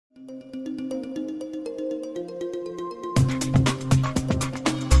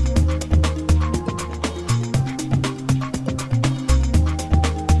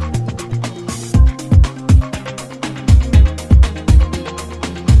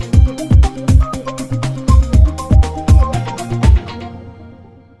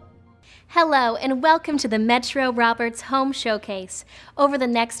Hello and welcome to the Metro Roberts Home Showcase. Over the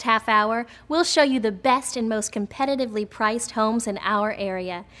next half hour, we'll show you the best and most competitively priced homes in our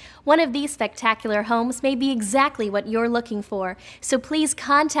area. One of these spectacular homes may be exactly what you're looking for, so please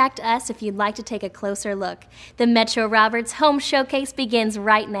contact us if you'd like to take a closer look. The Metro Roberts Home Showcase begins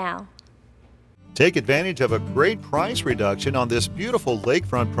right now. Take advantage of a great price reduction on this beautiful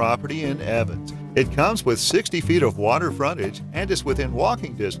lakefront property in Evans. It comes with 60 feet of water frontage and is within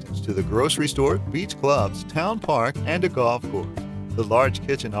walking distance to the grocery store, beach clubs, town park, and a golf course. The large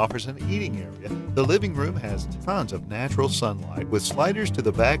kitchen offers an eating area. The living room has tons of natural sunlight with sliders to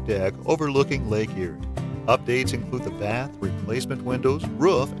the back deck overlooking Lake Erie. Updates include the bath, replacement windows,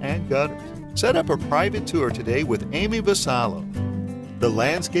 roof, and gutters. Set up a private tour today with Amy Vassallo. The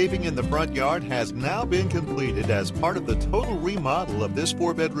landscaping in the front yard has now been completed as part of the total remodel of this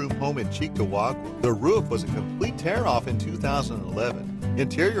 4-bedroom home in Cheektowaga. The roof was a complete tear-off in 2011.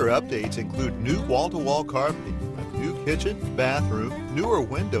 Interior updates include new wall-to-wall carpeting, a new kitchen, bathroom, newer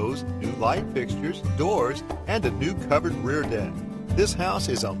windows, new light fixtures, doors, and a new covered rear deck. This house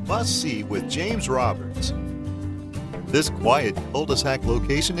is a must-see with James Roberts. This quiet cul-de-sac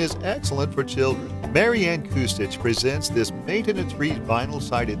location is excellent for children. Marianne Kustich presents this maintenance-free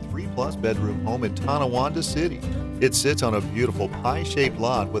vinyl-sided 3+ bedroom home in Tonawanda City. It sits on a beautiful pie-shaped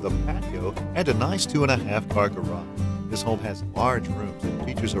lot with a patio and a nice 2.5-car garage. This home has large rooms and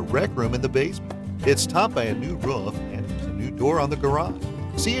features a rec room in the basement. It's topped by a new roof and a new door on the garage.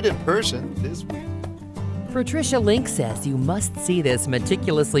 See it in person this week. Patricia Link says you must see this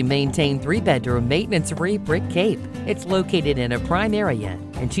meticulously maintained 3-bedroom maintenance-free brick cape. It's located in a prime area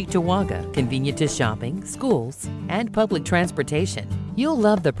in Cheektowaga, convenient to shopping, schools, and public transportation. You'll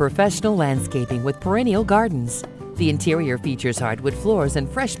love the professional landscaping with perennial gardens. The interior features hardwood floors and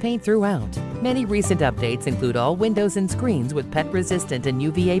fresh paint throughout. Many recent updates include all windows and screens with pet-resistant and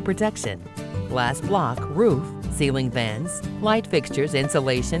UVA protection, glass block, roof, ceiling fans, light fixtures,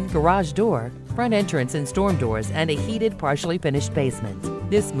 insulation, garage door, front entrance and storm doors, and a heated, partially finished basement.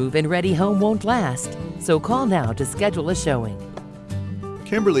 This move-in ready home won't last, so call now to schedule a showing.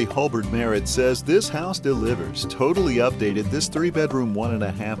 Kimberly Holbert Merritt says this house delivers. Totally updated, this 3-bedroom,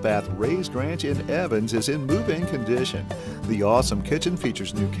 1.5-bath raised ranch in Evans is in move-in condition. The awesome kitchen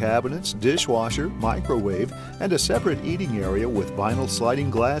features new cabinets, dishwasher, microwave, and a separate eating area with vinyl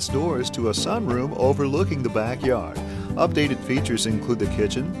sliding glass doors to a sunroom overlooking the backyard. Updated features include the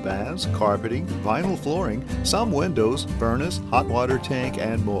kitchen, baths, carpeting, vinyl flooring, some windows, furnace, hot water tank,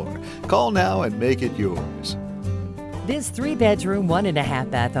 and more. Call now and make it yours. This 3-bedroom,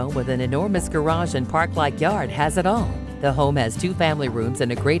 1.5-bath home with an enormous garage and park-like yard has it all. The home has 2 family rooms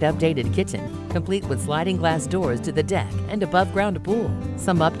and a great updated kitchen, complete with sliding glass doors to the deck and above-ground pool.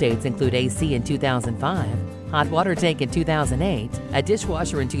 Some updates include AC in 2005, hot water tank in 2008, a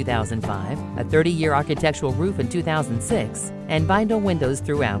dishwasher in 2005, a 30-year architectural roof in 2006, and vinyl windows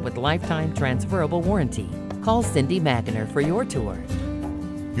throughout with lifetime transferable warranty. Call Cindy Maginer for your tour.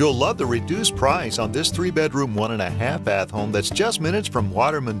 You'll love the reduced price on this 3-bedroom, 1.5-bath home that's just minutes from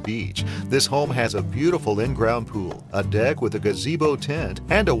Waterman Beach. This home has a beautiful in-ground pool, a deck with a gazebo tent,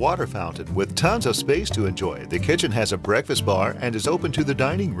 and a water fountain with tons of space to enjoy. The kitchen has a breakfast bar and is open to the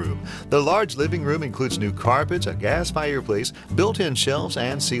dining room. The large living room includes new carpets, a gas fireplace, built-in shelves,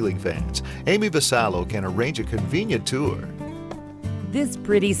 and ceiling fans. Amy Vassallo can arrange a convenient tour. This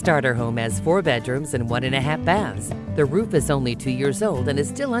pretty starter home has 4 bedrooms and 1.5 baths. The roof is only 2 years old and is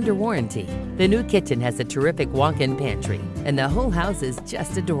still under warranty. The new kitchen has a terrific walk-in pantry, and the whole house is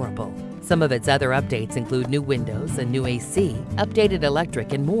just adorable. Some of its other updates include new windows, a new AC, updated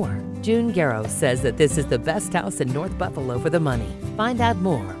electric, and more. June Garrow says that this is the best house in North Buffalo for the money. Find out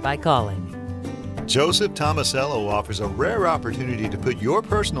more by calling. Joseph Tomasello offers a rare opportunity to put your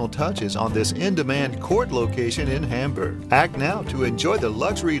personal touches on this in-demand court location in Hamburg. Act now to enjoy the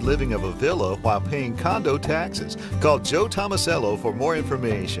luxury living of a villa while paying condo taxes. Call Joe Tomasello for more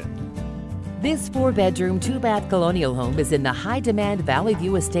information. This 4-bedroom, 2-bath colonial home is in the high-demand Valley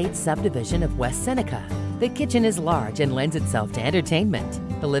View Estates subdivision of West Seneca. The kitchen is large and lends itself to entertainment.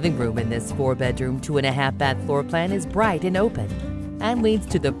 The living room in this 4-bedroom, 2.5-bath floor plan is bright and open and leads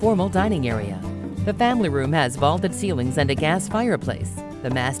to the formal dining area. The family room has vaulted ceilings and a gas fireplace. The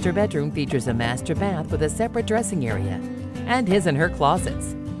master bedroom features a master bath with a separate dressing area and his and her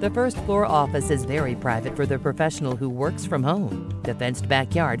closets. The first floor office is very private for the professional who works from home. The fenced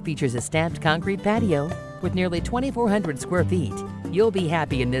backyard features a stamped concrete patio with nearly 2,400 square feet. You'll be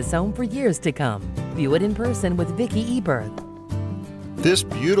happy in this home for years to come. View it in person with Vicki Eberth. This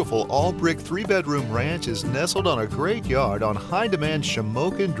beautiful all-brick 3-bedroom ranch is nestled on a great yard on high-demand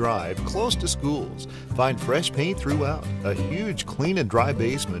Shamokin Drive, close to schools. Find fresh paint throughout, a huge clean and dry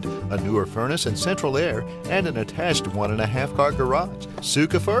basement, a newer furnace and central air, and an attached 1.5-car garage. Sue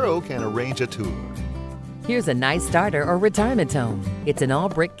Cafaro can arrange a tour. Here's a nice starter or retirement home. It's an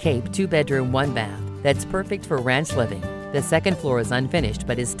all-brick Cape 2-bedroom, 1-bath that's perfect for ranch living. The second floor is unfinished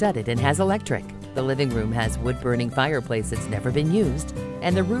but is studded and has electric. The living room has wood-burning fireplace that's never been used,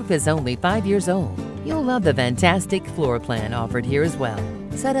 and the roof is only 5 years old. You'll love the fantastic floor plan offered here as well.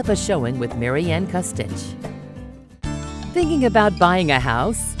 Set up a showing with Mary Ann Custich. Thinking about buying a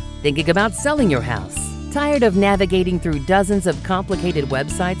house? Thinking about selling your house? Tired of navigating through dozens of complicated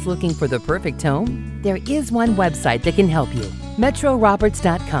websites looking for the perfect home? There is one website that can help you.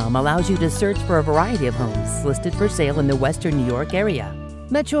 MetroRoberts.com allows you to search for a variety of homes listed for sale in the Western New York area.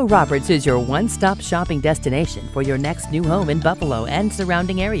 Metro Roberts is your one-stop shopping destination for your next new home in Buffalo and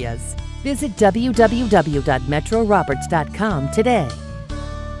surrounding areas. Visit www.metroroberts.com today.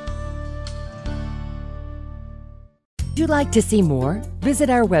 Would you like to see more? Visit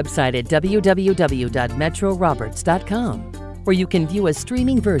our website at www.metroroberts.com, where you can view a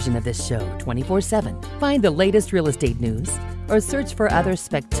streaming version of this show 24/7, find the latest real estate news, or search for other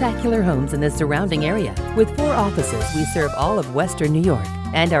spectacular homes in the surrounding area. With 4 offices, we serve all of Western New York,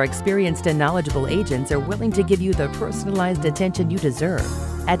 and our experienced and knowledgeable agents are willing to give you the personalized attention you deserve.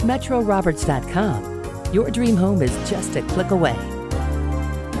 At MetroRoberts.com, your dream home is just a click away.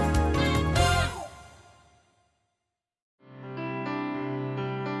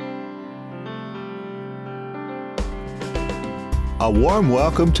 A warm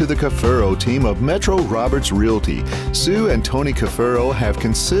welcome to the Cafaro team of Metro Roberts Realty. Sue and Tony Cafaro have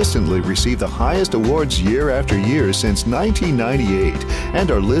consistently received the highest awards year after year since 1998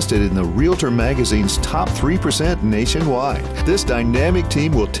 and are listed in the Realtor magazine's top 3% nationwide. This dynamic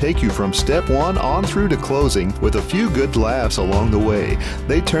team will take you from step 1 on through to closing with a few good laughs along the way.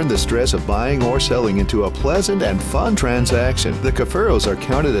 They turn the stress of buying or selling into a pleasant and fun transaction. The Cafaros are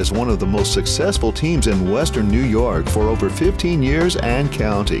counted as one of the most successful teams in Western New York for over 15 years and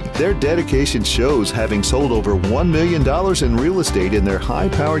counting. Their dedication shows, having sold over $1 million in real estate in their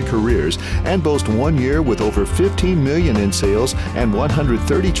high-powered careers and boast 1 year with over $15 million in sales and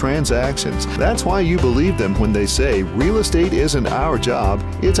 130 transactions. That's why you believe them when they say real estate isn't our job,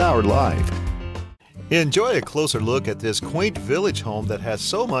 it's our life. Enjoy a closer look at this quaint village home that has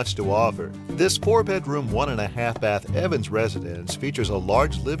so much to offer. This 4-bedroom, 1.5-bath Evans residence features a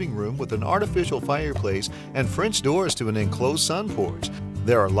large living room with an artificial fireplace and French doors to an enclosed sun porch.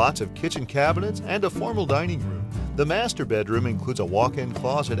 There are lots of kitchen cabinets and a formal dining room. The master bedroom includes a walk-in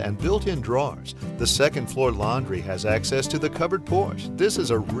closet and built-in drawers. The second-floor laundry has access to the covered porch. This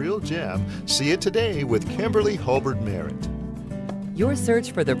is a real gem. See it today with Kimberly Hobart Merritt. Your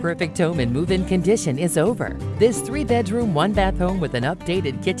search for the perfect home in move-in condition is over. This 3-bedroom, 1-bath home with an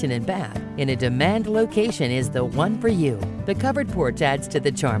updated kitchen and bath in a demand location is the one for you. The covered porch adds to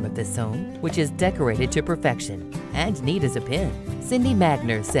the charm of this home, which is decorated to perfection and neat as a pin. Cindy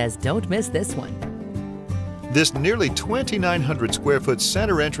Magner says don't miss this one. This nearly 2,900 square foot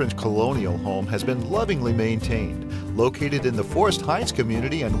center entrance colonial home has been lovingly maintained. Located in the Forest Heights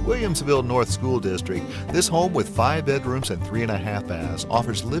community and Williamsville North School District, this home with 5 bedrooms and 3.5 baths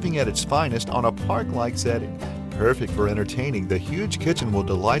offers living at its finest on a park-like setting. Perfect for entertaining, the huge kitchen will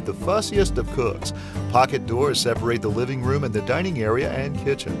delight the fussiest of cooks. Pocket doors separate the living room and the dining area and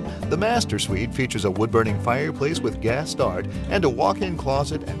kitchen. The master suite features a wood-burning fireplace with gas start and a walk-in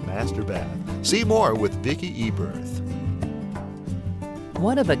closet and master bath. See more with Vicki Eberth.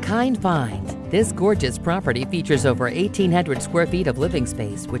 One-of-a-kind find. This gorgeous property features over 1,800 square feet of living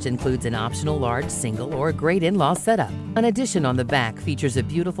space, which includes an optional large single or great in-law setup. An addition on the back features a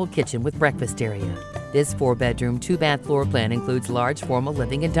beautiful kitchen with breakfast area. This 4-bedroom, 2-bath floor plan includes large formal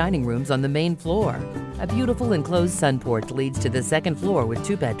living and dining rooms on the main floor. A beautiful enclosed sun porch leads to the second floor with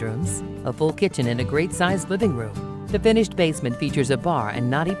 2 bedrooms, a full kitchen and a great-sized living room. The finished basement features a bar and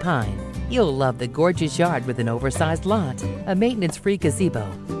knotty pine. You'll love the gorgeous yard with an oversized lot, a maintenance-free gazebo,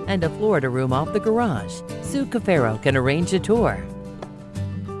 and a Florida room off the garage. Sue Cafaro can arrange a tour.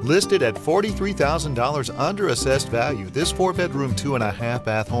 Listed at $43,000 under assessed value, this 4-bedroom,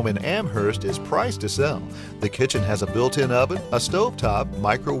 2.5-bath home in Amherst is priced to sell. The kitchen has a built-in oven, a stovetop,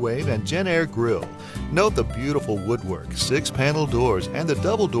 microwave, and Genair grill. Note the beautiful woodwork, 6-panel doors, and the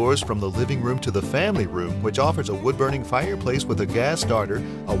double doors from the living room to the family room, which offers a wood-burning fireplace with a gas starter,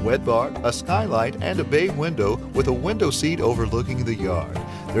 a wet bar, a skylight, and a bay window with a window seat overlooking the yard.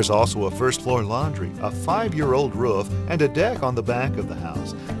 There's also a first-floor laundry, a 5-year-old roof, and a deck on the back of the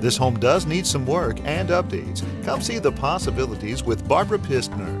house. This home does need some work and updates. Come see the possibilities with Barbara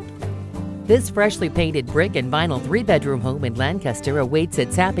Pistner. This freshly painted brick and vinyl 3-bedroom home in Lancaster awaits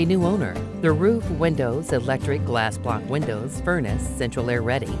its happy new owner. The roof, windows, electric glass block windows, furnace, central air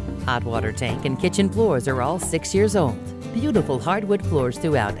ready, hot water tank, and kitchen floors are all 6 years old. Beautiful hardwood floors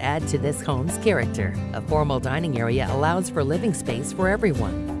throughout add to this home's character. A formal dining area allows for living space for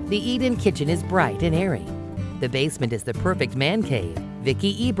everyone. The eat-in kitchen is bright and airy. The basement is the perfect man cave.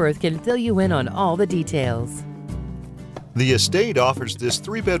 Vicki Eberth can fill you in on all the details. The estate offers this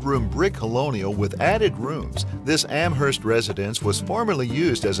 3-bedroom brick colonial with added rooms. This Amherst residence was formerly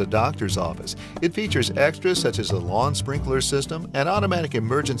used as a doctor's office. It features extras such as a lawn sprinkler system, an automatic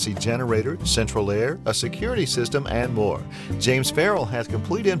emergency generator, central air, a security system, and more. James Farrell has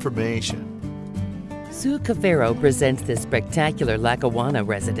complete information. Sue Cafaro presents this spectacular Lackawanna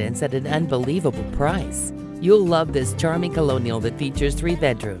residence at an unbelievable price. You'll love this charming colonial that features 3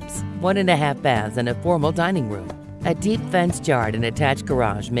 bedrooms, 1.5 baths, and a formal dining room. A deep fenced yard and attached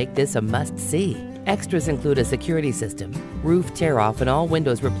garage make this a must-see. Extras include a security system, roof tear-off, and all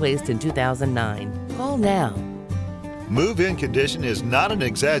windows replaced in 2009. Call now. Move-in condition is not an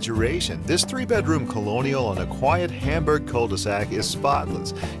exaggeration. This 3-bedroom colonial on a quiet Hamburg cul-de-sac is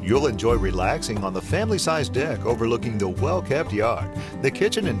spotless. You'll enjoy relaxing on the family-sized deck overlooking the well-kept yard. The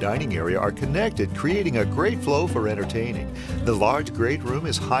kitchen and dining area are connected, creating a great flow for entertaining. The large great room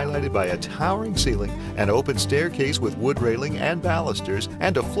is highlighted by a towering ceiling, an open staircase with wood railing and balusters,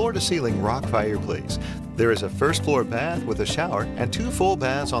 and a floor-to-ceiling rock fireplace. There is a first-floor bath with a shower and 2 full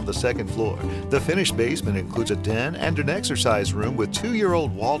baths on the second floor. The finished basement includes a den and an exercise room with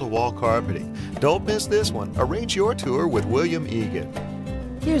 2-year-old wall-to-wall carpeting. Don't miss this one. Arrange your tour with William Egan.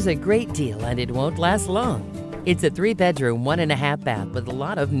 Here's a great deal, and it won't last long. It's a 3-bedroom, 1.5 bath with a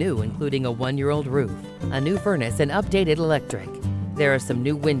lot of new, including a 1-year-old roof, a new furnace, and updated electric. There are some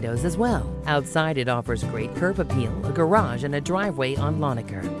new windows as well. Outside, it offers great curb appeal, a garage, and a driveway on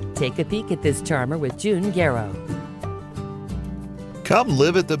Loniker. Take a peek at this charmer with June Garrow. Come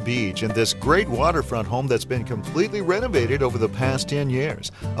live at the beach in this great waterfront home that's been completely renovated over the past 10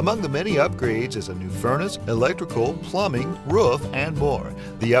 years. Among the many upgrades is a new furnace, electrical, plumbing, roof, and more.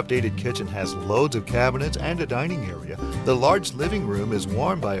 The updated kitchen has loads of cabinets and a dining area. The large living room is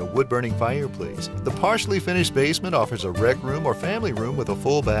warmed by a wood-burning fireplace. The partially finished basement offers a rec room or family room with a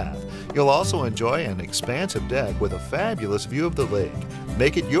full bath. You'll also enjoy an expansive deck with a fabulous view of the lake.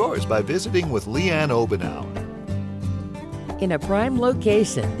 Make it yours by visiting with Leanne Obenauer. In a prime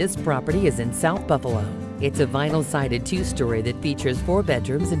location, this property is in South Buffalo. It's a vinyl-sided 2-story that features 4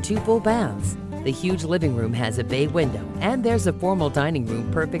 bedrooms and 2 full baths. The huge living room has a bay window, and there's a formal dining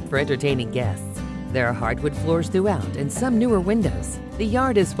room perfect for entertaining guests. There are hardwood floors throughout and some newer windows. The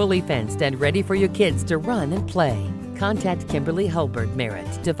yard is fully fenced and ready for your kids to run and play. Contact Kimberly Hulbert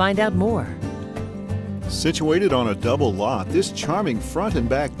Merritt to find out more. Situated on a double lot, this charming front and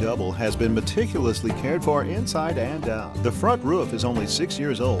back double has been meticulously cared for inside and out. The front roof is only 6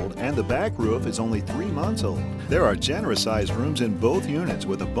 years old and the back roof is only 3 months old. There are generous-sized rooms in both units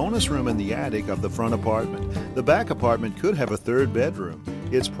with a bonus room in the attic of the front apartment. The back apartment could have a 3rd bedroom.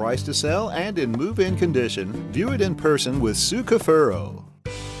 It's priced to sell and in move-in condition. View it in person with Sue Cafaro.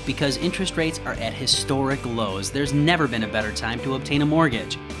 Because interest rates are at historic lows, there's never been a better time to obtain a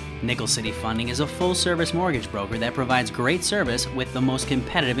mortgage. Nickel City Funding is a full-service mortgage broker that provides great service with the most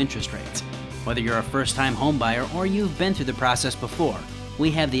competitive interest rates. Whether you're a first-time home buyer or you've been through the process before,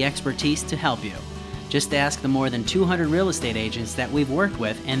 we have the expertise to help you. Just ask the more than 200 real estate agents that we've worked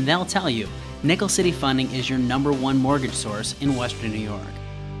with and they'll tell you Nickel City Funding is your #1 mortgage source in Western New York.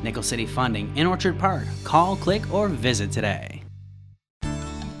 Nickel City Funding in Orchard Park. Call, click, or visit today.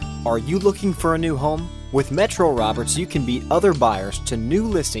 Are you looking for a new home? With Metro Roberts, you can beat other buyers to new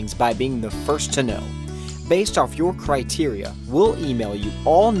listings by being the first to know. Based off your criteria, we'll email you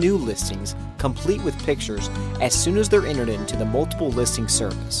all new listings, complete with pictures, as soon as they're entered into the multiple listing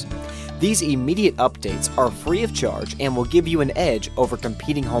service. These immediate updates are free of charge and will give you an edge over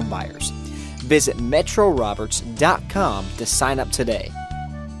competing home buyers. Visit MetroRoberts.com to sign up today.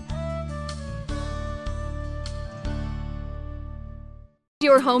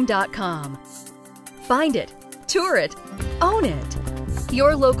 yourhome.com. Find it, tour it, own it.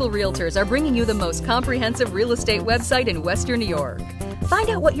 Your local realtors are bringing you the most comprehensive real estate website in Western New York. Find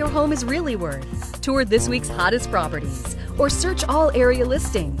out what your home is really worth. Tour this week's hottest properties or search all area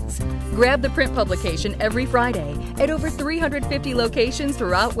listings. Grab the print publication every Friday at over 350 locations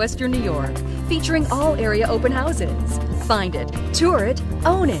throughout Western New York, featuring all area open houses. Find it, tour it,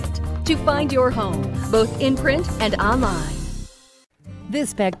 own it. To find your home, both in print and online.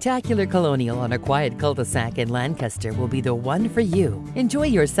 This spectacular colonial on a quiet cul-de-sac in Lancaster will be the one for you. Enjoy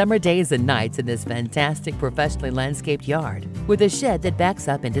your summer days and nights in this fantastic professionally landscaped yard with a shed that backs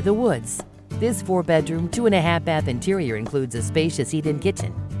up into the woods. This 4-bedroom, 2.5-bath interior includes a spacious eat-in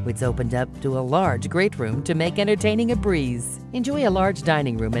kitchen, which opened up to a large great room to make entertaining a breeze. Enjoy a large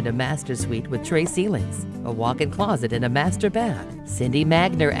dining room and a master suite with tray ceilings, a walk-in closet and a master bath. Cindy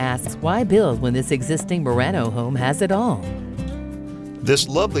Magner asks, why build when this existing Marano home has it all? This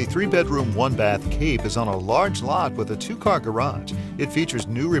lovely 3-bedroom, 1-bath Cape is on a large lot with a 2-car garage. It features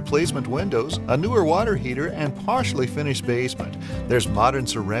new replacement windows, a newer water heater, and partially finished basement. There's modern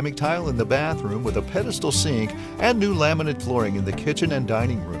ceramic tile in the bathroom with a pedestal sink and new laminate flooring in the kitchen and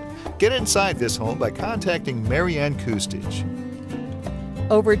dining room. Get inside this home by contacting Marianne Kustich.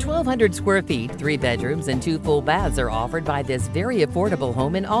 Over 1,200 square feet, 3 bedrooms, and 2 full baths are offered by this very affordable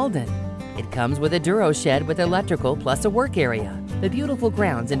home in Alden. It comes with a Duro shed with electrical plus a work area. The beautiful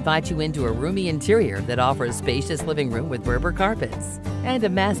grounds invite you into a roomy interior that offers spacious living room with Berber carpets and a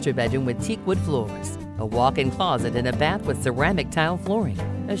master bedroom with teak wood floors, a walk-in closet and a bath with ceramic tile flooring,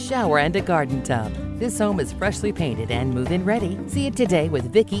 a shower and a garden tub. This home is freshly painted and move-in ready. See it today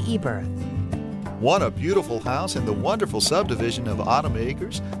with Vicki Eberth. Want a beautiful house in the wonderful subdivision of Autumn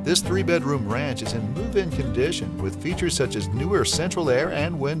Acres? This 3-bedroom ranch is in move-in condition with features such as newer central air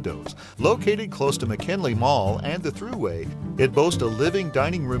and windows. Located close to McKinley Mall and the Thruway, it boasts a living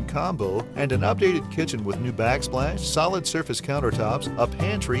dining room combo and an updated kitchen with new backsplash, solid surface countertops, a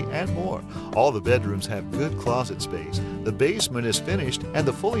pantry, and more. All the bedrooms have good closet space. The basement is finished and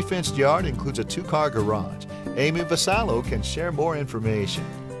the fully fenced yard includes a 2-car garage. Amy Vasallo can share more information.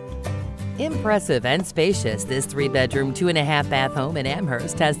 Impressive and spacious, this 3-bedroom, 2.5-bath home in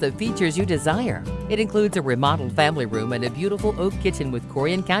Amherst has the features you desire. It includes a remodeled family room and a beautiful oak kitchen with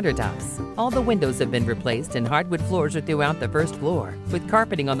Corian countertops. All the windows have been replaced and hardwood floors are throughout the first floor, with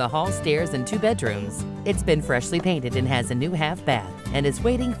carpeting on the hall stairs and 2 bedrooms. It's been freshly painted and has a new half-bath and is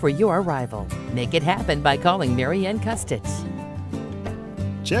waiting for your arrival. Make it happen by calling Marianne Kustich.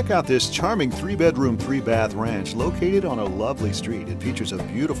 Check out this charming 3-bedroom, 3-bath ranch located on a lovely street. It features a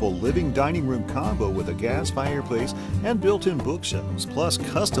beautiful living dining room combo with a gas fireplace and built-in bookshelves, plus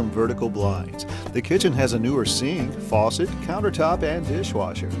custom vertical blinds. The kitchen has a newer sink, faucet, countertop, and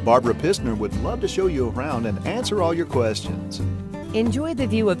dishwasher. Barbara Pistner would love to show you around and answer all your questions. Enjoy the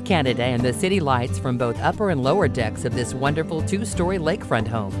view of Canada and the city lights from both upper and lower decks of this wonderful 2-story lakefront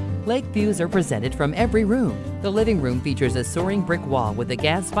home. Lake views are presented from every room. The living room features a soaring brick wall with a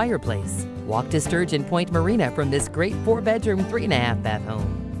gas fireplace. Walk to Sturgeon Point Marina from this great 4-bedroom, 3.5-bath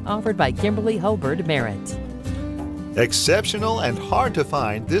home. Offered by Kimberly Hubbard Merritt. Exceptional and hard to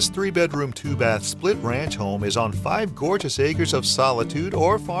find, this 3-bedroom, 2-bath split ranch home is on 5 gorgeous acres of solitude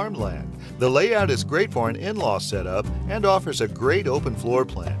or farmland. The layout is great for an in-law setup and offers a great open floor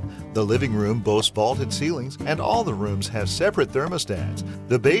plan. The living room boasts vaulted ceilings and all the rooms have separate thermostats.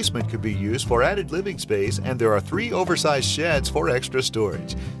 The basement could be used for added living space and there are 3 oversized sheds for extra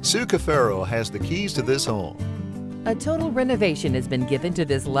storage. Sue Cafaro has the keys to this home. A total renovation has been given to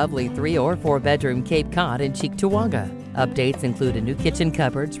this lovely 3 or 4-bedroom Cape Cod in Cheektowaga. Updates include a new kitchen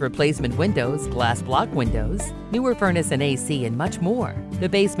cupboards, replacement windows, glass block windows, newer furnace and AC, and much more. The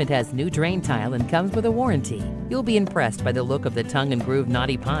basement has new drain tile and comes with a warranty. You'll be impressed by the look of the tongue and groove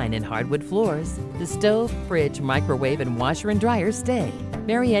knotty pine and hardwood floors. The stove, fridge, microwave, and washer and dryer stay.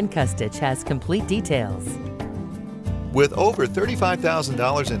 Marianne Kustich has complete details. With over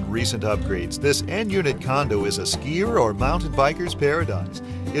 $35,000 in recent upgrades, this N-unit condo is a skier or mountain biker's paradise.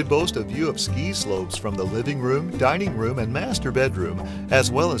 It boasts a view of ski slopes from the living room, dining room, and master bedroom,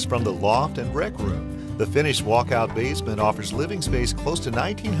 as well as from the loft and rec room. The finished walkout basement offers living space close to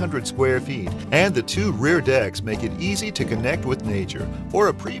 1,900 square feet, and the 2 rear decks make it easy to connect with nature. For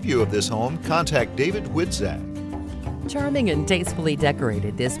a preview of this home, contact David Witzak. Charming and tastefully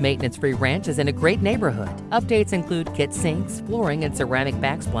decorated, this maintenance-free ranch is in a great neighborhood. Updates include kit sinks, flooring and ceramic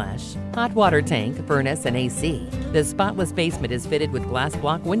backsplash, hot water tank, furnace, and AC. The spotless basement is fitted with glass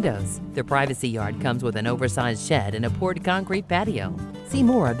block windows. The privacy yard comes with an oversized shed and a poured concrete patio. See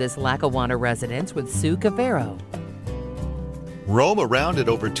more of this Lackawanna residence with Sue Cafaro. Roam around at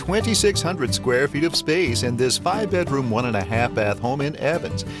over 2,600 square feet of space in this 5-bedroom, 1.5-bath home in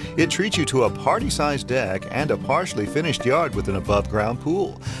Evans. It treats you to a party-sized deck and a partially finished yard with an above-ground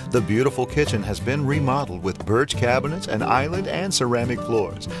pool. The beautiful kitchen has been remodeled with birch cabinets, an island, and ceramic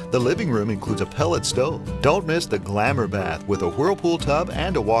floors. The living room includes a pellet stove. Don't miss the glamour bath with a whirlpool tub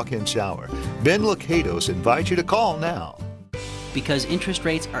and a walk-in shower. Ben Locatos invites you to call now. Because interest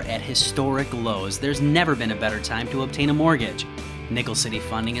rates are at historic lows, there's never been a better time to obtain a mortgage. Nickel City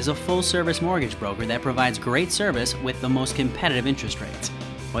Funding is a full-service mortgage broker that provides great service with the most competitive interest rates.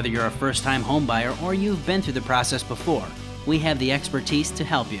 Whether you're a first-time home buyer or you've been through the process before, we have the expertise to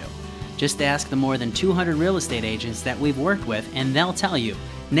help you. Just ask the more than 200 real estate agents that we've worked with and they'll tell you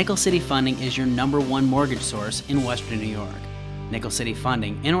Nickel City Funding is your #1 mortgage source in Western New York. Nickel City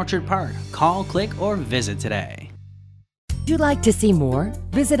Funding in Orchard Park. Call, click, or visit today. Would you like to see more?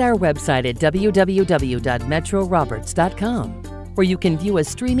 Visit our website at www.metroroberts.com, where you can view a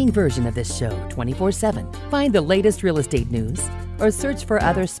streaming version of this show 24/7, find the latest real estate news, or search for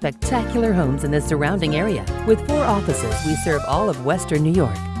other spectacular homes in the surrounding area. With 4 offices, we serve all of Western New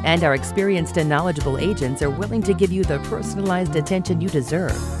York, and our experienced and knowledgeable agents are willing to give you the personalized attention you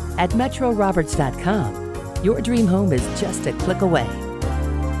deserve. At metroroberts.com, your dream home is just a click away.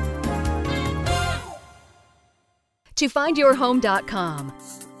 To findyourhome.com.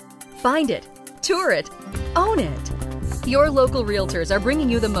 Find it, tour it, own it. Your local realtors are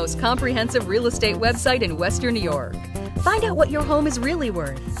bringing you the most comprehensive real estate website in Western New York. Find out what your home is really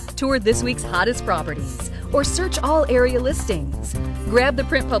worth, tour this week's hottest properties, or search all area listings. Grab the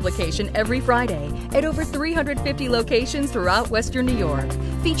print publication every Friday at over 350 locations throughout Western New York,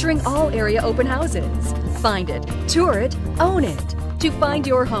 featuring all area open houses. Find it, tour it, own it. To find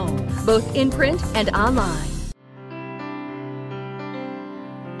your home, both in print and online.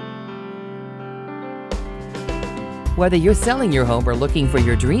 Whether you're selling your home or looking for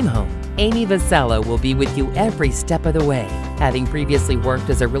your dream home, Amy Vassallo will be with you every step of the way. Having previously worked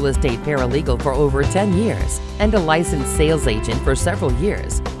as a real estate paralegal for over 10 years and a licensed sales agent for several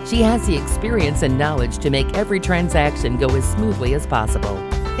years, she has the experience and knowledge to make every transaction go as smoothly as possible.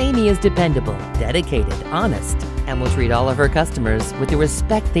 Amy is dependable, dedicated, honest, and will treat all of her customers with the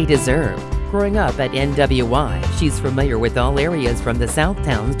respect they deserve. Growing up at NWI, she's familiar with all areas from the South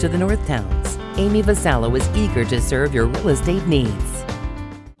Towns to the North Towns. Amy Vassallo is eager to serve your real estate needs.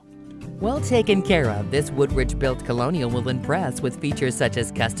 Well taken care of, this Woodridge-built colonial will impress with features such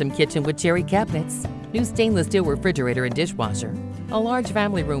as custom kitchen with cherry cabinets, new stainless steel refrigerator and dishwasher, a large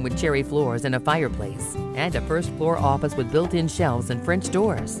family room with cherry floors and a fireplace, and a first-floor office with built-in shelves and French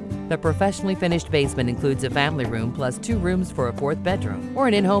doors. The professionally finished basement includes a family room plus 2 rooms for a 4th bedroom or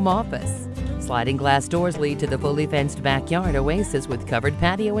an in-home office. Sliding glass doors lead to the fully fenced backyard oasis with covered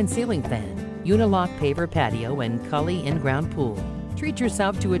patio and ceiling fan, Unilock paver patio, and Cully in-ground pool. Treat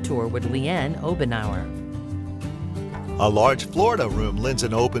yourself to a tour with Leanne Obenauer. A large Florida room lends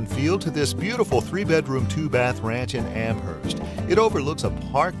an open feel to this beautiful 3-bedroom, 2-bath ranch in Amherst. It overlooks a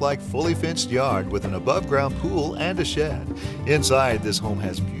park-like fully fenced yard with an above-ground pool and a shed. Inside, this home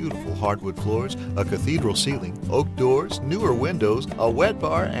has beautiful hardwood floors, a cathedral ceiling, oak doors, newer windows, a wet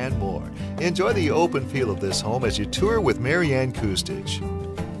bar, and more. Enjoy the open feel of this home as you tour with Marianne Kustich.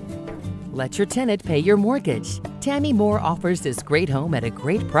 Let your tenant pay your mortgage. Tammy Moore offers this great home at a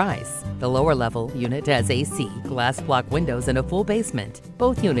great price. The lower level unit has AC, glass block windows, and a full basement.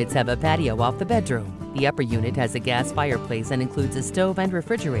 Both units have a patio off the bedroom. The upper unit has a gas fireplace and includes a stove and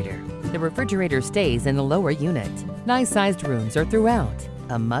refrigerator. The refrigerator stays in the lower unit. Nice-sized rooms are throughout.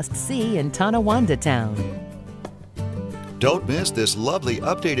 A must-see in Tonawanda Town. Don't miss this lovely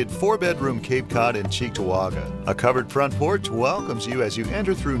updated 4-bedroom Cape Cod in Cheektowaga. A covered front porch welcomes you as you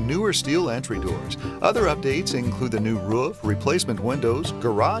enter through newer steel entry doors. Other updates include the new roof, replacement windows,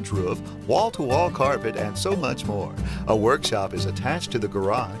 garage roof, wall-to-wall carpet, and so much more. A workshop is attached to the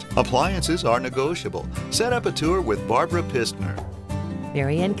garage. Appliances are negotiable. Set up a tour with Barbara Pistner.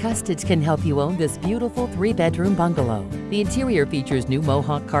 Marianne Kustich can help you own this beautiful 3-bedroom bungalow. The interior features new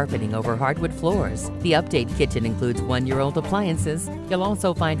Mohawk carpeting over hardwood floors. The update kitchen includes 1-year-old appliances. You'll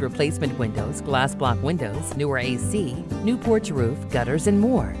also find replacement windows, glass block windows, newer AC, new porch roof, gutters, and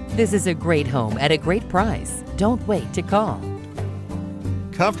more. This is a great home at a great price. Don't wait to call.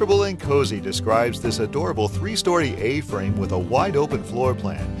 Comfortable and cozy describes this adorable 3-story A-frame with a wide-open floor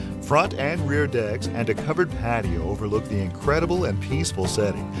plan. Front and rear decks and a covered patio overlook the incredible and peaceful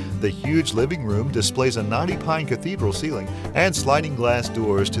setting. The huge living room displays a knotty pine cathedral ceiling and sliding glass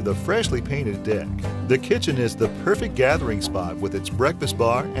doors to the freshly painted deck. The kitchen is the perfect gathering spot with its breakfast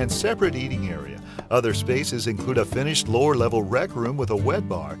bar and separate eating area. Other spaces include a finished lower-level rec room with a wet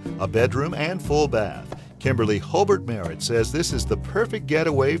bar, a bedroom, and full bath. Kimberly Hobart Merritt says this is the perfect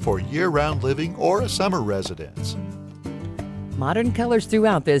getaway for year-round living or a summer residence. Modern colors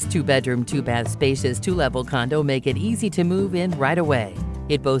throughout this 2-bedroom, 2-bath spacious 2-level condo make it easy to move in right away.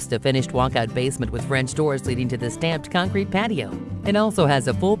 It boasts a finished walkout basement with French doors leading to the stamped concrete patio. It also has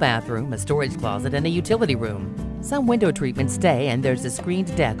a full bathroom, a storage closet, and a utility room. Some window treatments stay, and there's a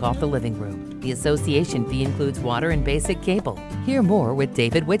screened deck off the living room. The association fee includes water and basic cable. Hear more with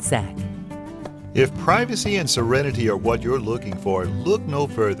David Witzak. If privacy and serenity are what you're looking for, look no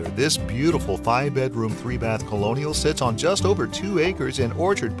further. This beautiful 5-bedroom, 3-bath colonial sits on just over 2 acres in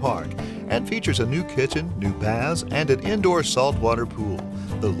Orchard Park and features a new kitchen, new baths, and an indoor saltwater pool.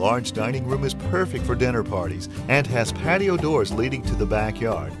 The large dining room is perfect for dinner parties and has patio doors leading to the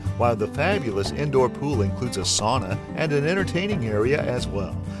backyard, while the fabulous indoor pool includes a sauna and an entertaining area as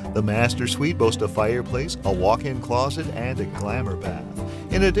well. The master suite boasts a fireplace, a walk-in closet, and a glamour bath.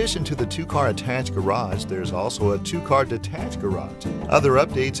 In addition to the 2-car attached garage, there's also a 2-car detached garage. Other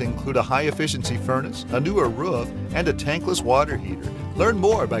updates include a high-efficiency furnace, a newer roof, and a tankless water heater. Learn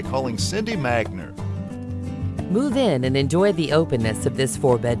more by calling Cindy Magner. Move in and enjoy the openness of this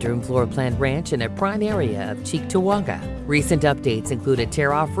 4-bedroom floor plan ranch in a prime area of Cheektowaga. Recent updates include a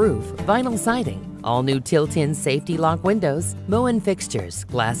tear-off roof, vinyl siding, all-new tilt-in safety lock windows, Moen fixtures,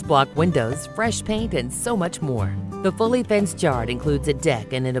 glass block windows, fresh paint, and so much more. The fully fenced yard includes a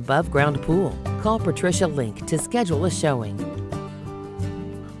deck and an above-ground pool. Call Patricia Link to schedule a showing.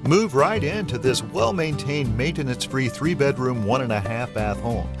 Move right into this well-maintained, maintenance-free 3-bedroom, 1.5-bath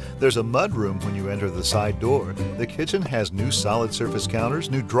home. There's a mudroom when you enter the side door. The kitchen has new solid surface counters,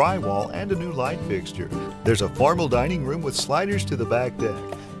 new drywall, and a new light fixture. There's a formal dining room with sliders to the back deck.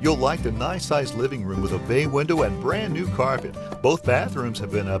 You'll like the nice-sized living room with a bay window and brand new carpet. Both bathrooms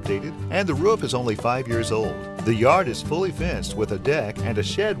have been updated, and the roof is only 5 years old. The yard is fully fenced with a deck and a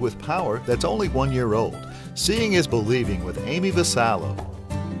shed with power that's only 1 year old. Seeing is believing with Amy Vasallo.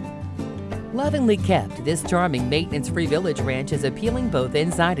 Lovingly kept, this charming maintenance-free village ranch is appealing both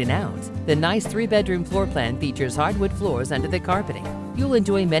inside and out. The nice 3-bedroom floor plan features hardwood floors under the carpeting. You'll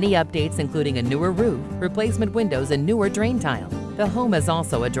enjoy many updates including a newer roof, replacement windows, and newer drain tile. The home has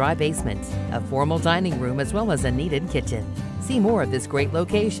also a dry basement, a formal dining room, as well as a neated kitchen. See more of this great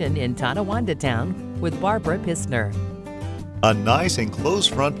location in Tonawanda Town with Barbara Pistner. A nice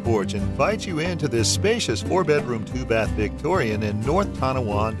enclosed front porch invites you into this spacious 4-bedroom, 2-bath Victorian in North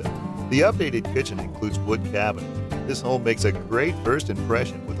Tonawanda. The updated kitchen includes wood cabinets. This home makes a great first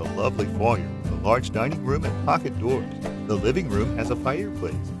impression with a lovely foyer, a large dining room, and pocket doors. The living room has a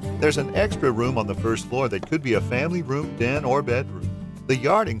fireplace. There's an extra room on the first floor that could be a family room, den, or bedroom. The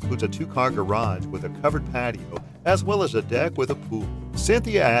yard includes a 2-car garage with a covered patio, as well as a deck with a pool.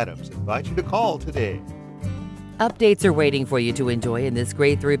 Cynthia Adams invites you to call today. Updates are waiting for you to enjoy in this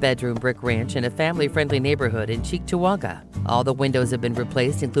great 3-bedroom brick ranch in a family-friendly neighborhood in Cheektowaga. All the windows have been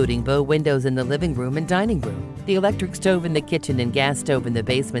replaced, including bow windows in the living room and dining room. The electric stove in the kitchen and gas stove in the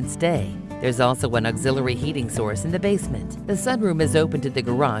basement stay. There's also an auxiliary heating source in the basement. The sunroom is open to the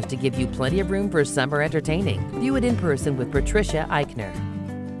garage to give you plenty of room for summer entertaining. View it in person with Patricia Eichner.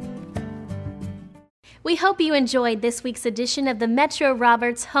 We hope you enjoyed this week's edition of the Metro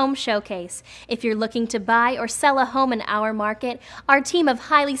Roberts Home Showcase. If you're looking to buy or sell a home in our market, our team of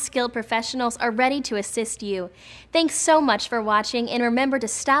highly skilled professionals are ready to assist you. Thanks so much for watching, and remember to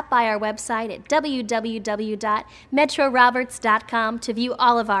stop by our website at www.metroroberts.com to view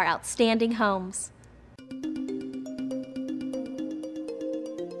all of our outstanding homes.